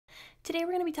Today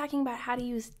we're going to be talking about how to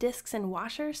use disks and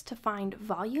washers to find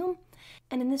volume.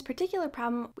 And in this particular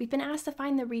problem, we've been asked to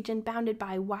find the region bounded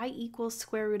by y equals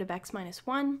square root of x minus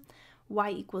 1,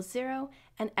 y equals 0,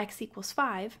 and x equals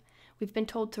 5. We've been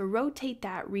told to rotate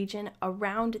that region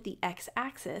around the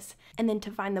x-axis and then to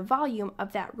find the volume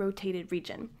of that rotated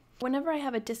region. Whenever I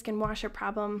have a disk and washer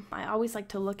problem, I always like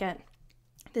to look at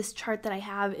this chart that I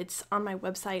have. It's on my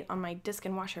website on my disk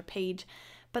and washer page.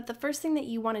 But the first thing that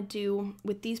you want to do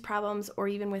with these problems, or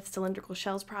even with cylindrical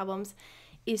shells problems,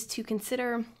 is to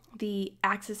consider the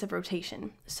axis of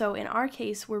rotation. So in our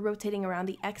case, we're rotating around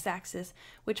the x-axis,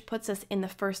 which puts us in the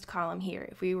first column here.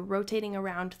 If we were rotating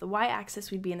around the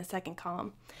y-axis, we'd be in the second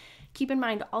column. Keep in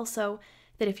mind also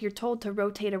that if you're told to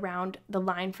rotate around the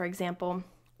line, for example,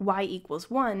 y equals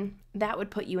 1, that would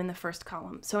put you in the first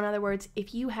column. So in other words,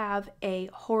 if you have a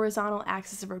horizontal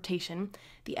axis of rotation,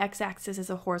 the x-axis is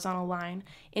a horizontal line,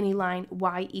 any line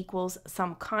y equals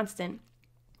some constant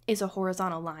is a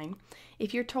horizontal line.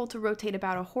 If you're told to rotate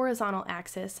about a horizontal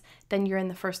axis, then you're in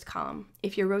the first column.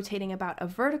 If you're rotating about a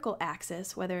vertical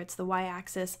axis, whether it's the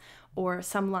y-axis or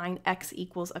some line x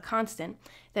equals a constant,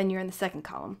 then you're in the second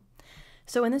column.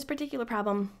 So in this particular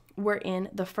problem, we're in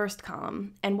the first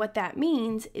column, and what that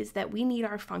means is that we need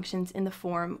our functions in the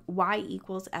form y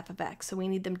equals f of x. So we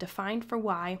need them defined for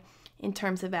y in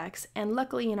terms of x, and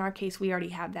luckily in our case we already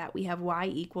have that. We have y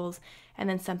equals and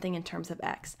then something in terms of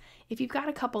x. If you've got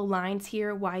a couple lines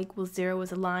here, y equals 0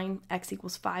 is a line, x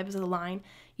equals 5 is a line,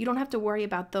 you don't have to worry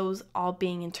about those all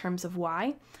being in terms of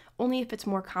y. Only if it's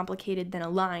more complicated than a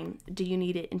line do you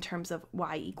need it in terms of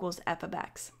y equals f of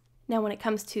x. Now when it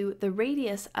comes to the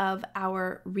radius of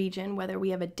our region, whether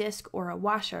we have a disk or a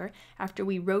washer, after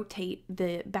we rotate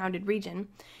the bounded region,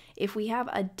 if we have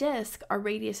a disk, our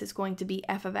radius is going to be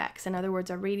f of x. In other words,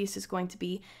 our radius is going to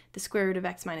be the square root of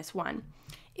x minus 1.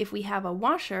 If we have a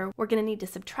washer, we're going to need to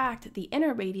subtract the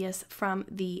inner radius from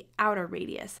the outer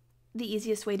radius. The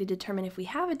easiest way to determine if we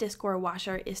have a disk or a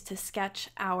washer is to sketch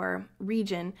our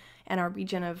region and our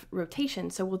region of rotation,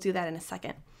 so we'll do that in a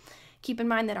second. Keep in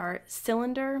mind that our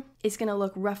cylinder is going to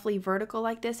look roughly vertical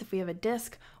like this if we have a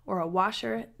disk or a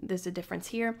washer. There's a difference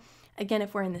here. Again,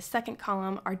 if we're in the second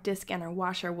column, our disk and our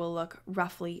washer will look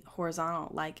roughly horizontal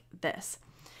like this.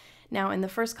 Now in the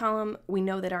first column, we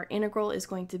know that our integral is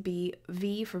going to be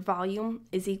v for volume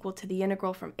is equal to the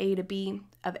integral from a to b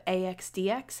of ax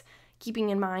dx, keeping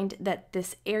in mind that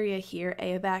this area here,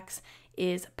 a of x,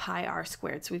 is pi r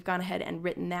squared. So we've gone ahead and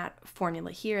written that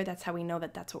formula here. That's how we know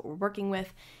that that's what we're working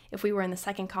with. If we were in the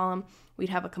second column, we'd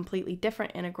have a completely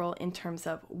different integral in terms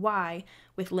of y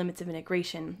with limits of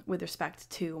integration with respect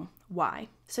to y.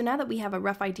 So now that we have a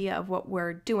rough idea of what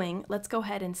we're doing, let's go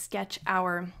ahead and sketch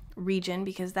our region,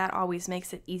 because that always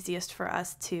makes it easiest for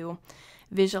us to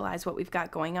visualize what we've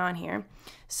got going on here.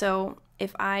 So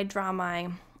if I draw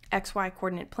my xy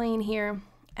coordinate plane here,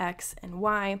 x and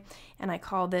y, and I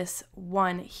call this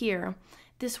 1 here,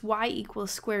 this y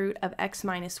equals square root of x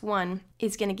minus 1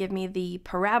 is going to give me the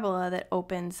parabola that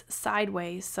opens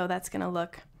sideways, so that's going to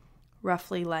look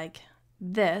roughly like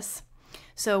this.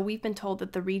 So we've been told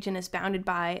that the region is bounded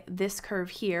by this curve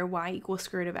here, y equals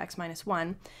square root of x minus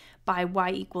 1, by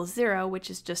y equals 0, which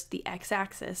is just the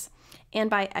x-axis, and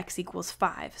by x equals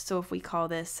 5. So if we call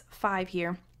this 5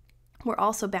 here, we're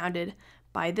also bounded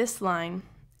by this line,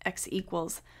 x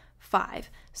equals 5.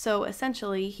 So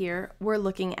essentially here we're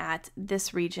looking at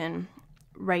this region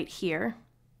right here,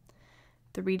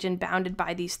 the region bounded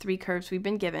by these three curves we've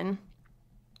been given.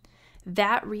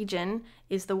 That region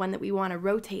is the one that we want to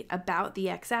rotate about the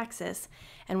x-axis,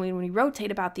 and when we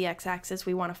rotate about the x-axis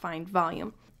we want to find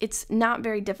volume. It's not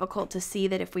very difficult to see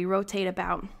that if we rotate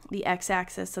about the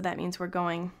x-axis, so that means we're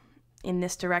going in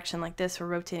this direction like this, we're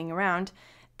rotating around,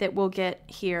 that we'll get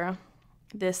here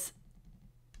this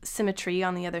symmetry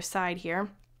on the other side here,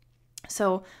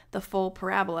 so the full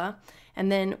parabola,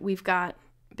 and then we've got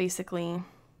basically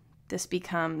this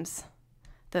becomes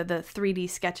the 3D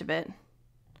sketch of it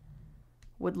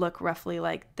would look roughly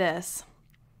like this.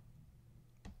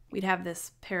 We'd have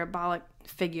this parabolic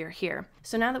figure here.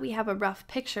 So now that we have a rough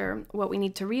picture, what we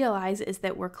need to realize is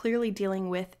that we're clearly dealing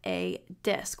with a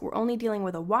disk. We're only dealing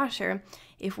with a washer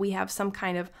if we have some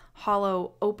kind of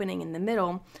hollow opening in the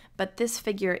middle, but this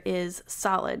figure is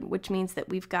solid, which means that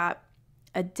we've got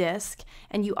a disk,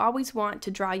 and you always want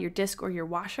to draw your disk or your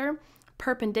washer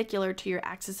perpendicular to your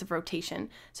axis of rotation.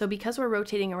 So because we're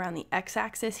rotating around the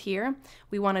x-axis here,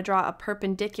 we want to draw a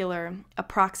perpendicular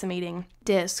approximating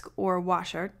disk or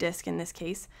washer, disk in this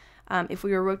case. If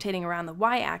we were rotating around the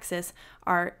y-axis,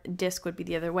 our disk would be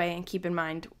the other way, and keep in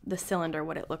mind the cylinder,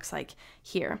 what it looks like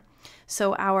here.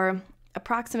 So our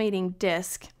approximating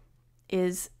disk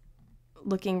is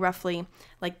looking roughly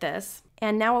like this.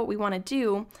 And now what we want to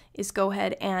do is go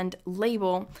ahead and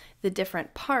label the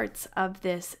different parts of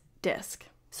this disk.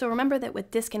 So remember that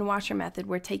with disk and washer method,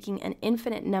 we're taking an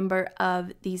infinite number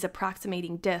of these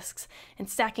approximating disks and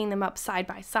stacking them up side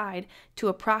by side to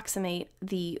approximate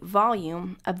the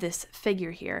volume of this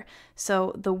figure here.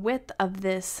 So the width of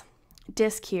this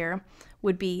disk here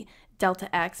would be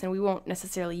delta x, and we won't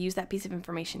necessarily use that piece of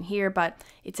information here, but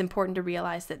it's important to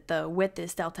realize that the width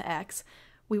is delta x.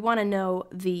 We want to know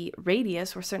the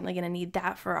radius. We're certainly going to need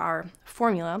that for our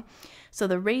formula. So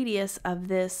the radius of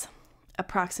this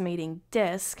approximating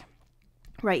disk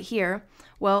right here,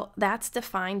 well, that's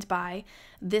defined by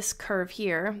this curve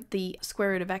here, the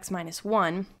square root of x minus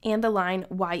 1, and the line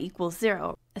y equals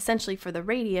 0. Essentially, for the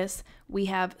radius, we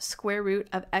have square root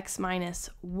of x minus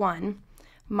 1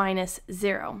 minus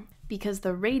 0, because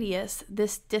the radius,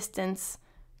 this distance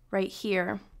right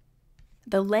here,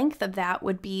 the length of that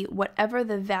would be whatever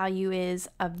the value is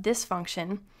of this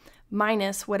function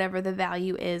minus whatever the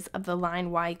value is of the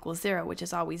line y equals 0, which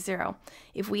is always 0.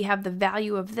 If we have the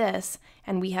value of this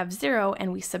and we have 0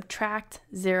 and we subtract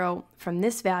 0 from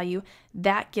this value,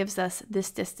 that gives us this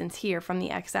distance here from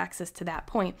the x-axis to that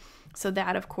point. So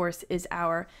that, of course, is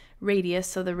our radius.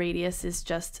 So the radius is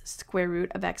just square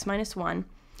root of x minus 1,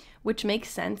 which makes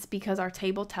sense because our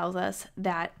table tells us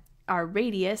that our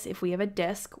radius, if we have a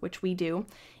disk, which we do,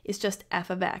 is just f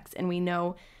of x, and we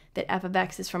know that f of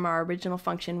x is from our original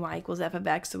function y equals f of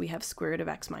x, so we have square root of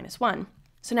x minus 1.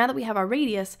 So now that we have our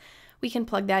radius, we can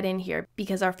plug that in here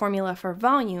because our formula for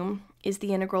volume is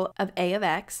the integral of a of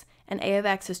x, and a of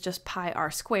x is just pi r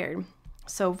squared.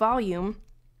 So volume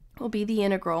will be the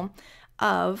integral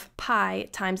of pi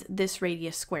times this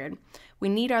radius squared. We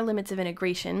need our limits of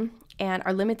integration, and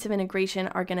our limits of integration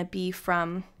are going to be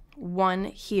from 1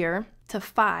 here to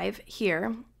 5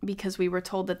 here, because we were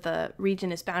told that the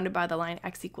region is bounded by the line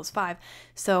x equals 5.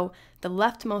 So the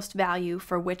leftmost value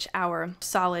for which our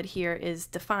solid here is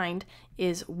defined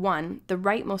is 1. The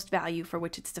rightmost value for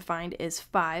which it's defined is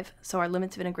 5. So our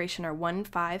limits of integration are 1 and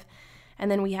 5.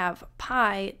 And then we have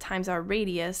pi times our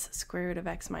radius, square root of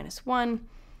x minus 1,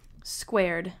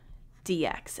 squared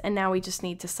dx. And now we just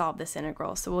need to solve this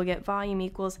integral. So we'll get volume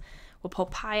equals, we'll pull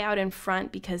pi out in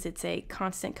front because it's a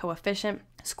constant coefficient.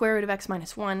 Square root of x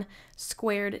minus 1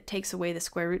 squared takes away the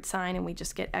square root sign, and we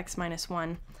just get x minus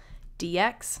 1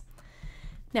 dx.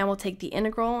 Now we'll take the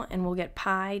integral, and we'll get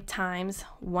pi times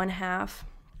 1/2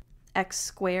 x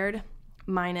squared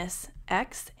minus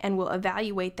x, and we'll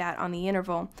evaluate that on the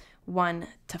interval 1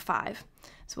 to 5.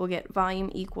 So we'll get volume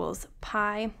equals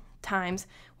pi times,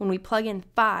 when we plug in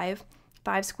 5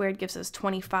 squared gives us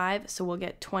 25, so we'll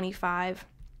get 25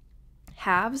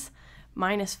 halves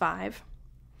minus 5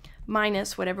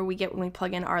 minus whatever we get when we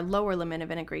plug in our lower limit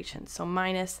of integration. So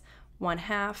minus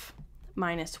 1/2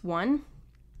 minus 1.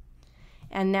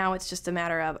 And now it's just a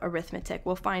matter of arithmetic.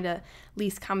 We'll find a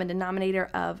least common denominator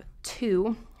of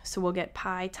 2. So we'll get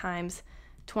pi times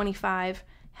 25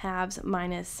 halves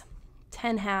minus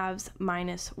 10 halves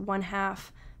minus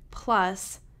 1/2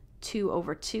 plus 2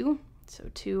 over 2. So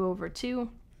 2 over 2.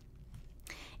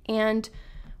 And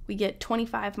we get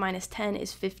 25 minus 10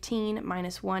 is 15,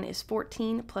 minus 1 is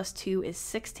 14, plus 2 is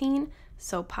 16.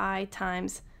 So pi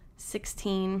times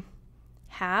 16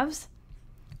 halves,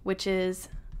 which is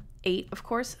 8, of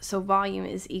course. So volume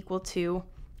is equal to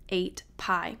 8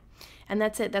 pi. And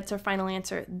that's it. That's our final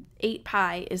answer. 8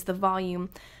 pi is the volume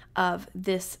of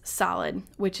this solid,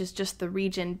 which is just the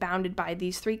region bounded by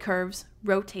these 3 curves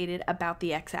rotated about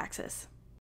the x-axis.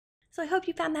 So I hope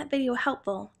you found that video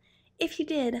helpful. If you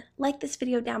did, like this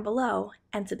video down below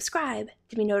and subscribe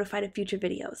to be notified of future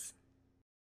videos.